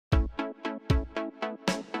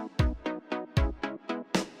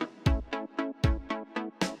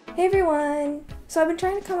Hey everyone! So I've been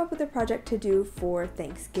trying to come up with a project to do for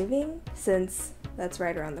Thanksgiving, since that's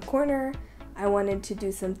right around the corner. I wanted to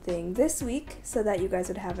do something this week so that you guys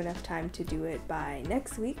would have enough time to do it by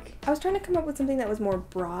next week. I was trying to come up with something that was more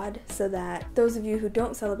broad so that those of you who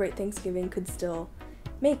don't celebrate Thanksgiving could still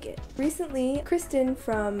make it. Recently, Kristen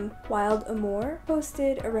from Wild Amour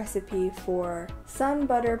posted a recipe for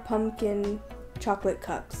sunbutter pumpkin chocolate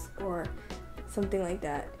cups or something like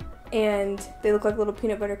that. And they look like little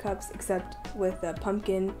peanut butter cups except with a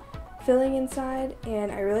pumpkin filling inside,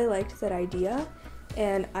 and I really liked that idea.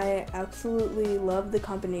 And I absolutely love the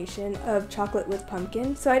combination of chocolate with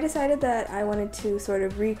pumpkin, so I decided that I wanted to sort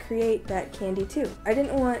of recreate that candy too. I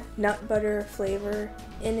didn't want nut butter flavor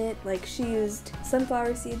in it, like she used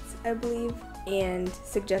sunflower seeds, I believe, and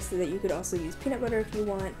suggested that you could also use peanut butter if you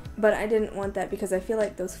want, but I didn't want that because I feel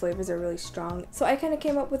like those flavors are really strong. So I kind of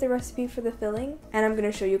came up with a recipe for the filling, and I'm going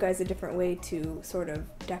to show you guys a different way to sort of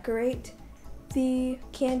decorate the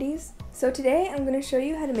candies. So today I'm going to show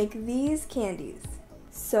you how to make these candies.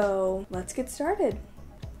 So let's get started.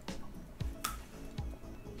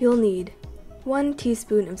 You'll need 1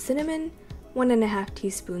 teaspoon of cinnamon, 1½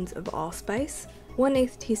 teaspoons of allspice,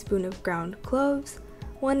 1/8 teaspoon of ground cloves,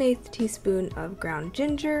 1/8 teaspoon of ground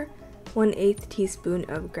ginger, 1/8 teaspoon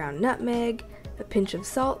of ground nutmeg, a pinch of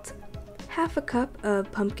salt, half a cup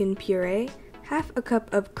of pumpkin puree, half a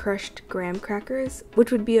cup of crushed graham crackers,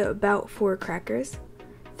 which would be about 4 crackers,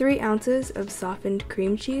 3 ounces of softened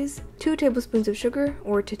cream cheese, 2 tablespoons of sugar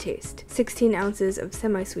or to taste, 16 ounces of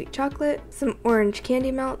semi-sweet chocolate, some orange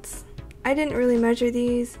candy melts. I didn't really measure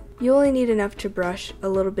these. You only need enough to brush a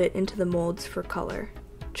little bit into the molds for color.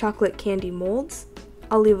 Chocolate candy molds.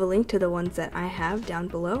 I'll leave a link to the ones that I have down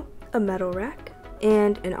below. A metal rack,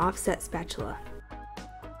 and an offset spatula.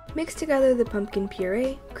 Mix together the pumpkin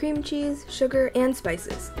puree, cream cheese, sugar, and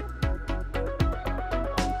spices.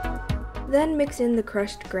 Then mix in the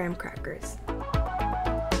crushed graham crackers.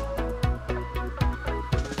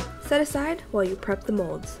 Set aside while you prep the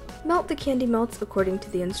molds. Melt the candy melts according to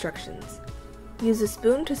the instructions. Use a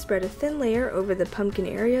spoon to spread a thin layer over the pumpkin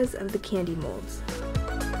areas of the candy molds.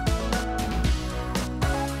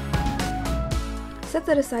 Set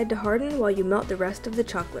that aside to harden while you melt the rest of the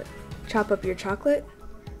chocolate. Chop up your chocolate.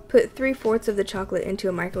 Put 3/4 of the chocolate into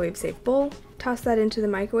a microwave-safe bowl. Toss that into the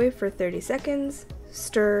microwave for 30 seconds.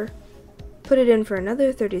 Stir. Put it in for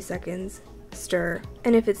another 30 seconds, stir,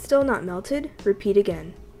 and if it's still not melted, repeat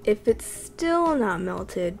again. If it's still not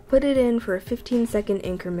melted, put it in for 15-second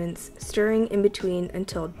increments, stirring in between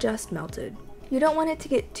until just melted. You don't want it to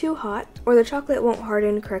get too hot, or the chocolate won't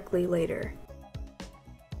harden correctly later.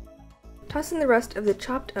 Toss in the rest of the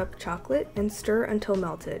chopped up chocolate and stir until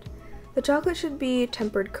melted. The chocolate should be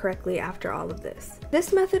tempered correctly after all of this.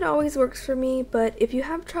 This method always works for me, but if you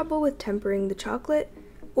have trouble with tempering the chocolate,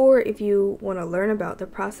 or if you want to learn about the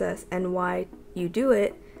process and why you do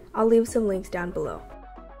it, I'll leave some links down below.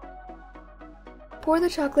 Pour the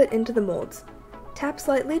chocolate into the molds. Tap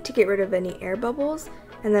slightly to get rid of any air bubbles,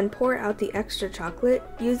 and then pour out the extra chocolate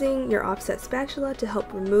using your offset spatula to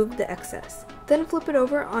help remove the excess. Then flip it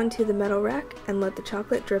over onto the metal rack and let the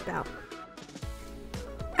chocolate drip out.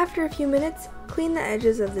 After a few minutes, clean the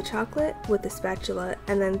edges of the chocolate with the spatula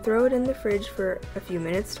and then throw it in the fridge for a few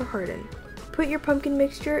minutes to harden. Put your pumpkin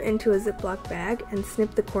mixture into a Ziploc bag and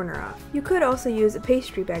snip the corner off. You could also use a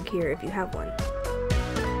pastry bag here if you have one.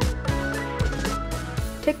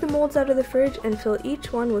 Take the molds out of the fridge and fill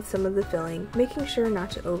each one with some of the filling, making sure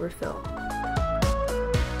not to overfill.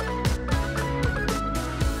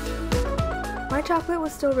 My chocolate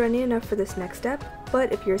was still runny enough for this next step,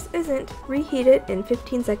 but if yours isn't, reheat it in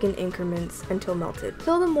 15-second increments until melted.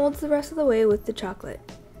 Fill the molds the rest of the way with the chocolate.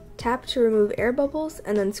 Tap to remove air bubbles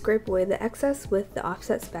and then scrape away the excess with the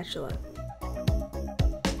offset spatula.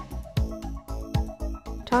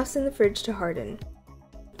 Toss in the fridge to harden.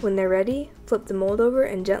 When they're ready, flip the mold over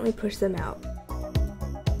and gently push them out.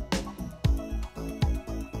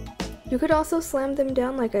 You could also slam them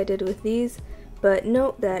down like I did with these, but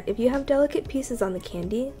note that if you have delicate pieces on the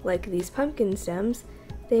candy, like these pumpkin stems,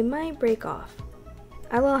 they might break off.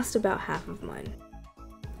 I lost about half of mine.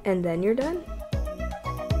 And then you're done.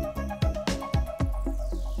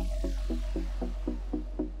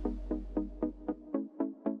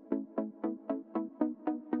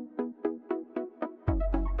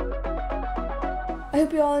 I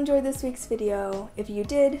hope you all enjoyed this week's video. If you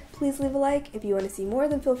did, please leave a like. If you want to see more,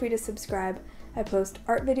 then feel free to subscribe. I post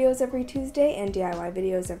art videos every Tuesday and DIY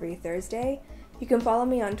videos every Thursday. You can follow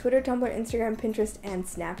me on Twitter, Tumblr, Instagram, Pinterest, and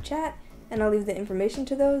Snapchat, and I'll leave the information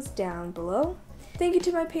to those down below. Thank you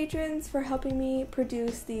to my patrons for helping me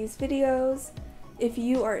produce these videos. If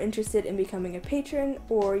you are interested in becoming a patron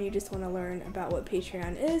or you just want to learn about what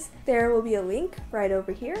Patreon is, there will be a link right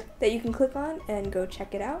over here that you can click on and go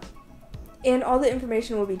check it out. And all the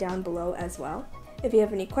information will be down below as well. If you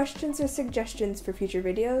have any questions or suggestions for future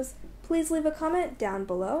videos, please leave a comment down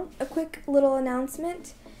below. A quick little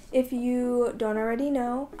announcement. If you don't already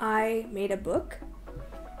know, I made a book.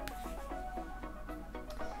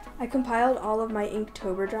 I compiled all of my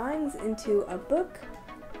Inktober drawings into a book,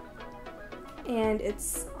 and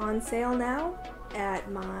it's on sale now at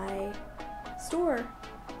my store.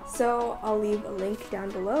 So I'll leave a link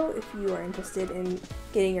down below if you are interested in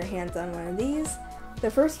getting your hands on one of these.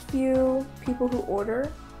 The first few people who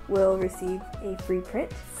order will receive a free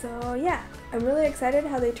print. So yeah, I'm really excited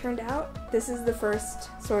how they turned out. This is the first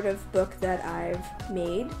sort of book that I've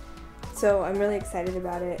made, so I'm really excited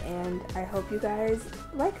about it, and I hope you guys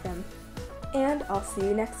like them. And I'll see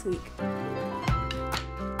you next week.